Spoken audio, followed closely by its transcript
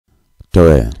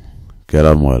Towe,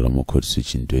 kera moela mo code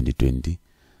switch in 2020,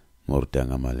 mo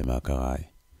rutanga malema ka gae.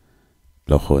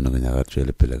 Lo kgona go nyaga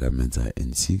tswele pele ka menza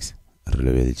N6, re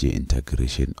lebeletše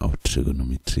integration of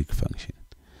trigonometric function.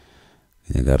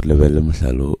 Nyaga re lebele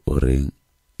mohlalo o reng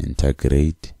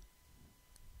integrate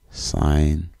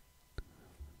sine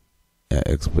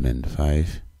exponent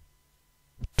 5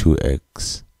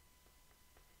 2x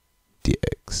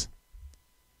dx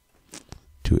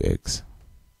 2x.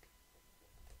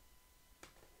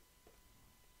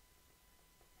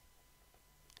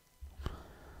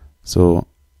 So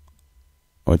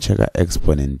o check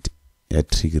exponent ya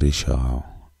trig ratio how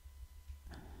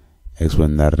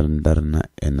exponent darna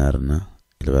enarna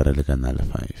le le kana le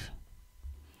 5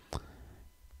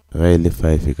 ga ile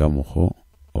 5 ka mogo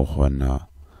o gona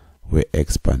we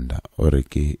expander or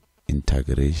ke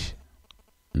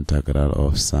integral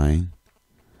of sine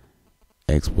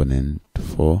exponent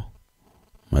 4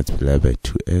 multiplied by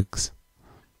 2x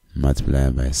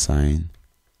multiplied by sine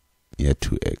ya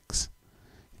 2x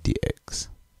dx.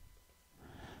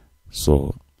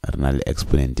 So rena le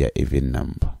exponent ya even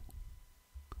number.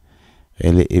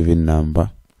 Ele even number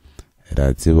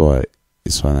ra tseba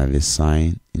iswana le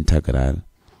sine integral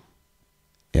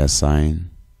ya sine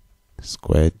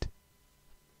squared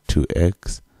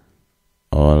 2x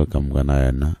all kamgana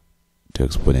yana to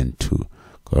exponent 2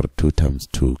 or 2 times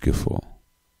 2 ke 4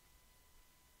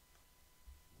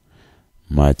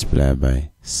 multiplied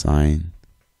by sine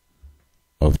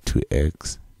of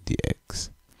 2x dx.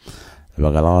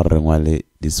 Bagala rengwale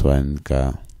this one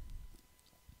ka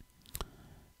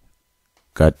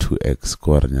 2x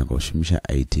kornya go shimisha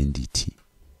identity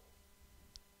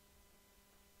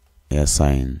ya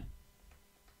sine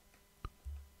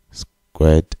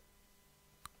squared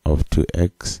of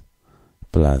 2x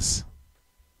plus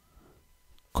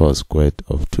cos squared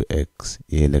of 2x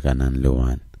ile kanan le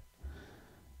 1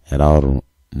 era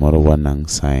more wanang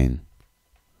sine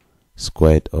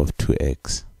squared of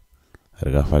 2x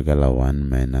rega fagala 1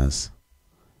 minus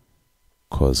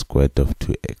cos squared of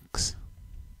 2x.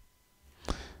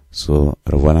 So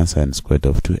re sine squared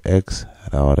of 2x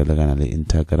ra re le kana le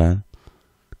integral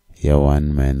ya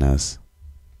 1 minus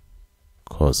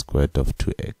cos squared of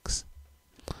 2x.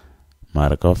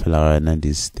 Mara ka fela na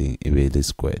this thing e be the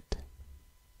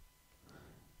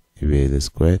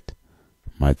squared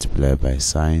multiplied by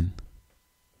sine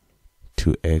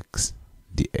 2x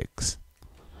dx.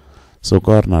 So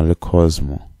corner le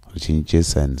cosmo change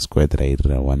sine squared right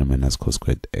 1 minus cos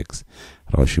squared x.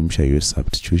 Ra shumsha use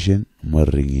substitution mo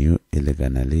ring you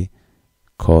elegantly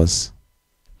cos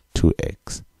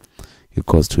 2x. You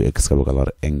cos 2x ka baka la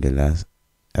angle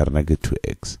erna ke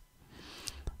 2x.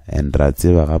 And ra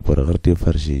tseba ga por re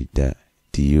differentiate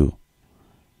du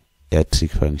ya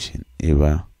trig function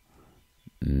eba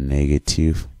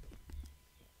negative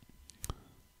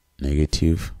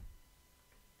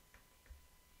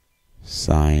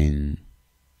sine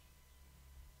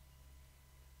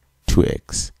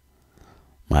 2x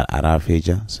mal ara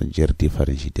feja so jer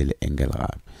differentiate le angle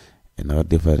gap and ra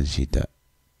differentiate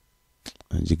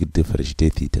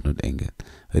theta not angle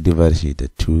ra differentiate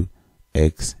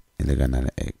 2x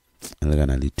elegantly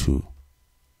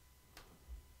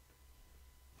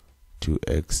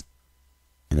 2x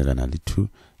elegantly 2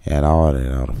 and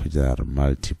our feja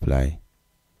multiply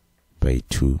by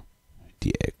 2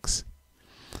 dx.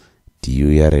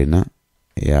 Du ya rena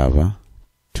yaba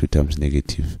 2 times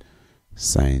negative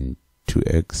sine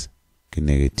 2x ke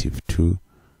negative 2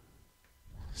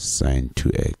 sine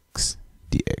 2x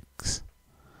dx.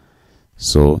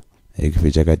 So ek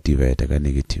fecha ka divide ka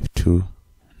negative 2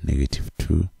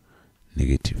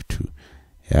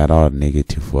 ya ra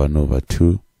negative 1 over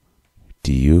 2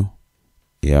 du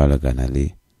ya la gana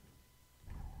le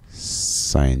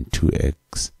sine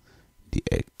 2x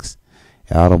dx.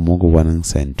 Ya ra mo go bona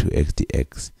sine 2x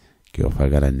dx ke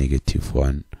ofagala negative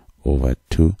 1 over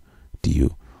 2 du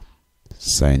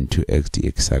sine 2x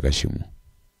dx aga shimo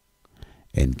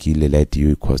and kile let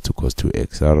u equals to cos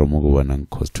 2x. Ya ra mo go bona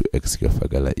cos 2x ke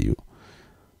ofagala u.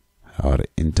 Our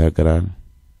integral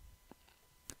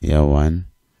ya 1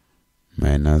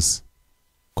 minus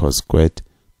cos squared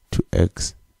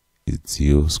 2x is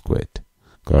u squared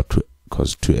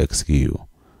cos 2x u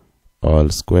all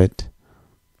squared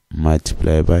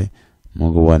multiply by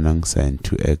mogo wanang sine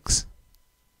 2x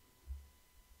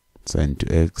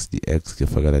dx ke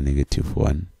fagala negative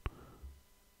 1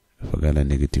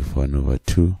 over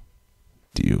 2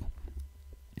 du.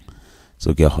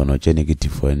 So ke gona tše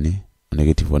negative 1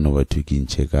 over 2 ke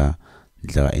ntšheka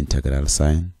la integral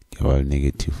sine ke ba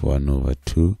negative 1 over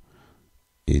 2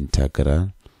 integral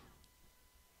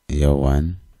ya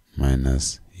 1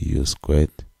 minus u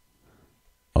squared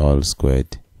all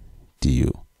squared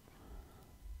du.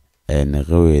 And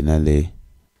le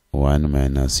 1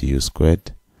 minus u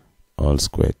squared all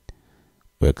squared.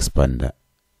 We expand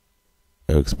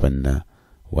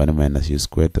 1 minus u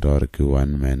squared or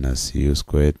 1 minus u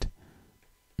squared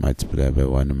multiply by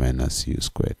 1 minus u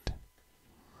squared.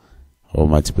 Or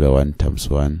multiply 1 times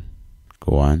 1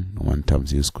 go 1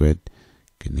 times u squared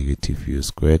negative u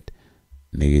squared.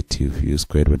 Negative u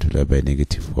squared multiplied by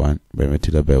negative 1 by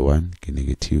multiplied by 1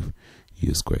 negative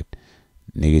u squared.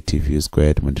 Negative u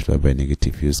squared multiplied by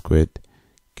negative u squared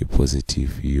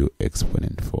positive u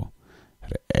exponent 4.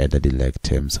 Add the like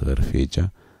terms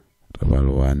feature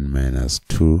 1 minus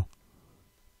 2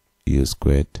 u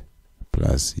squared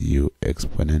plus u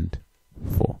exponent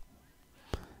 4.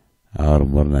 Our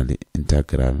normally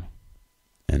integral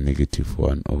and negative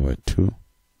 1 over 2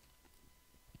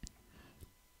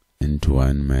 into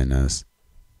 1 minus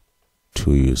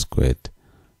 2u squared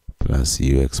plus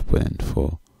u exponent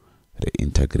 4.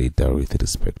 Reintegrate that with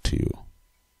respect to u.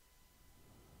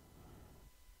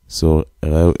 So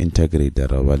I'll integrate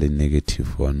that over the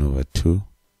negative 1 over 2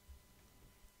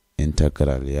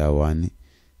 integral ya 1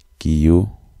 u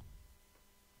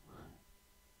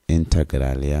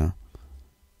integral ya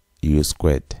u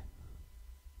squared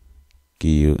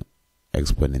u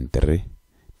exponent 3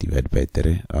 divided by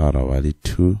 3 or over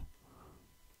 2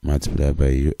 multiplied by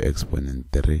u exponent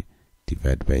 3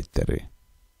 divided by 3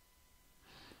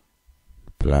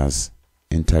 plus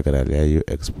integral ya u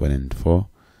exponent 4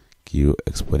 u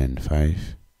exponent 5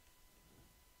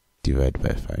 divided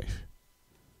by 5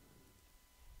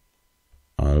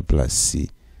 all plus c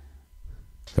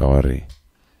or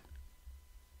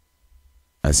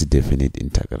as a definite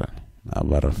integral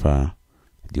abarafa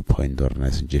the point or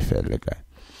nice jeffelega.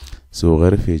 So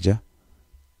feature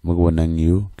Mugwanang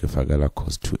u kefagala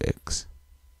cos 2x.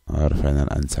 Our final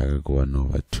answer go 1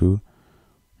 over 2.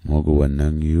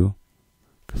 Mugwanang u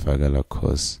kefagala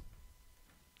cos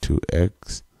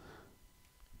 2x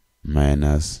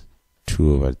minus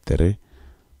 2 over 3.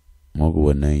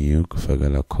 Mugwanang u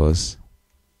kefagala cos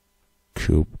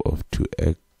cube of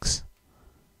 2x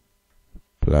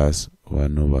plus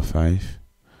 1 over 5.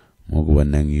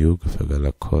 Mugwanang u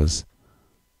kefagala cos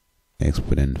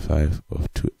exponent 5 of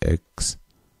 2x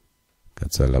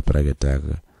katsala bracket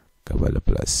kabala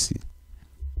plus c.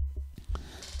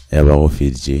 Eba go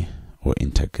feed j or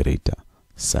integrator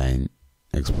sine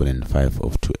exponent 5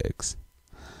 of 2x.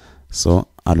 So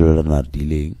already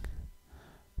dealing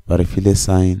but if you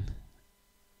sine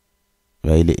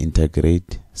while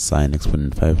integrate sine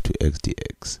exponent 5 to x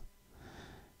dx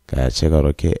kaya check out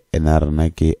okay nr na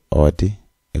ke odd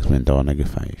exponent na ke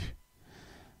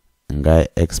 5 nga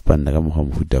expand ka mo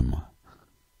hudama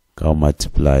ka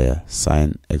multiplier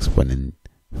sine exponent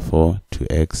 4 to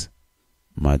x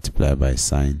multiplied by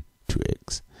sine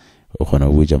 2x o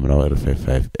khona buja mla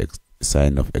 5x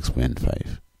sine of exponent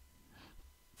 5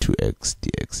 2x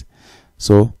dx.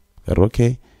 So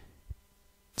okay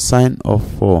sine of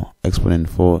 4 exponent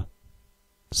 4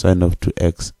 sine of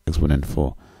 2x exponent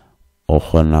 4 o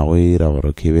khona go ira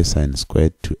gore ke be sine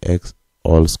squared 2x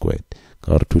all squared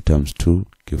ka 2 times 2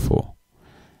 ke 4.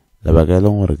 La ba ga le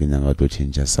gore ke nyanga to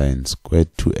change sine squared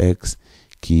 2x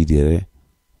ke dire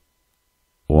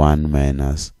 1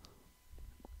 minus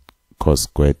cos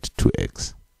squared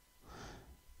 2x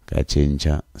ka change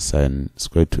sine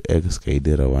squared 2x ka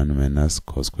dire 1 minus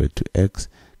cos squared 2x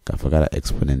ka fakala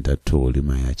exponent at 2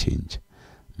 lima ya change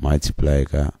multiply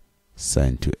ka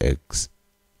sine 2x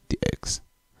dx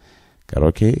ka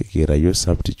okay kira yo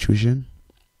substitution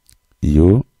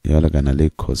u yala kana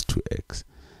le cos 2x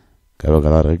ka ba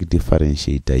kala re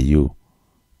differentiate u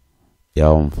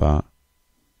ya umfa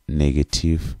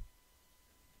negative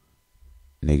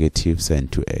sine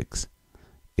 2x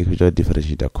if you don't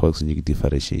differentiate cos you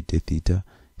differentiate theta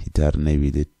theta na be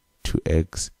the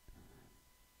 2x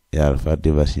ya alpha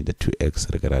divided the 2x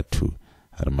regara 2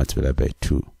 are multiplied by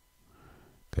 2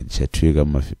 kanisha 2 ga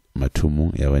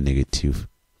matumu ya negative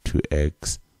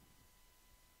 2x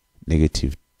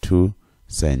negative 2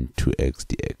 sine 2x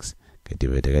dx ka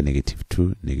divide ka negative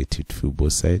 2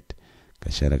 both side ka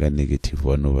share ka negative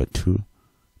 1 over 2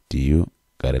 du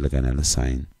ka rela kana le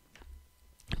sine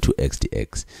 2x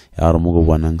dx ya mo go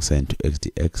bonang sine 2x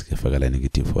dx ke fakala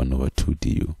negative 1 over 2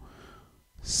 du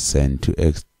sine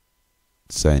 2x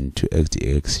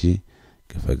dx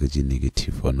ke fakala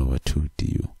negative 1 over 2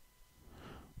 du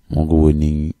mo go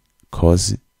boning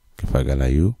cos ke fakala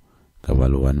u ka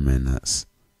balo 1 minus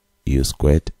u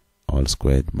squared all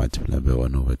squared multiplied by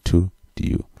 1 over 2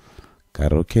 du ka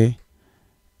okay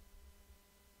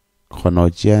khono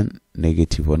jian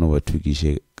negative 1 over 2 ki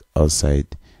she outside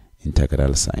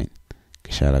integral sign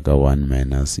shala ka 1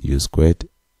 minus u squared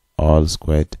all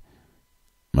squared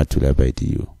matula by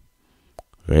du.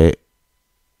 Re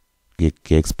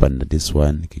expand this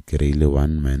one ke really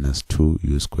 1 minus 2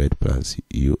 u squared plus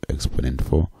u exponent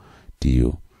 4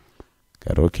 du.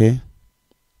 Got okay?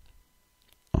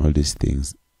 All these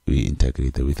things we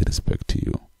integrate with respect to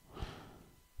u.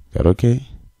 Got okay?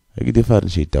 I can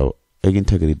differentiate I can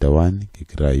integrate 1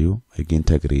 ke u, I can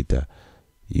integrate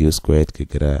u squared ke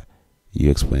u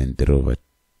exponent 3 over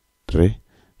 3,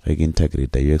 I can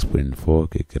integrate u exponent 4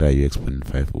 ke u exponent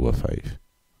 5 over 5.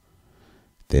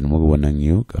 Then mugubona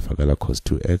u kafakala cos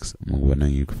 2x, mugubona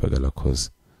u kafakala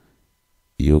cos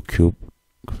u cubed,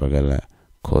 kafakala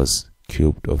cos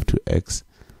cubed of 2x,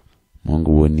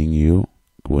 mugubona u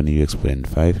kubona u exponent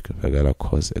 5 kafakala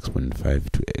cos exponent 5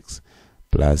 2x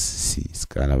plus c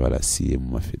skala bala c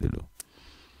mumafilelo.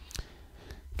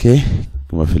 Okay,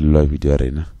 kumafilelo video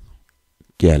arena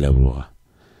ke a leboga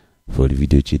for the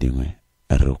video tše dingwe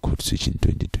a re record switch in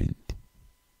 2020.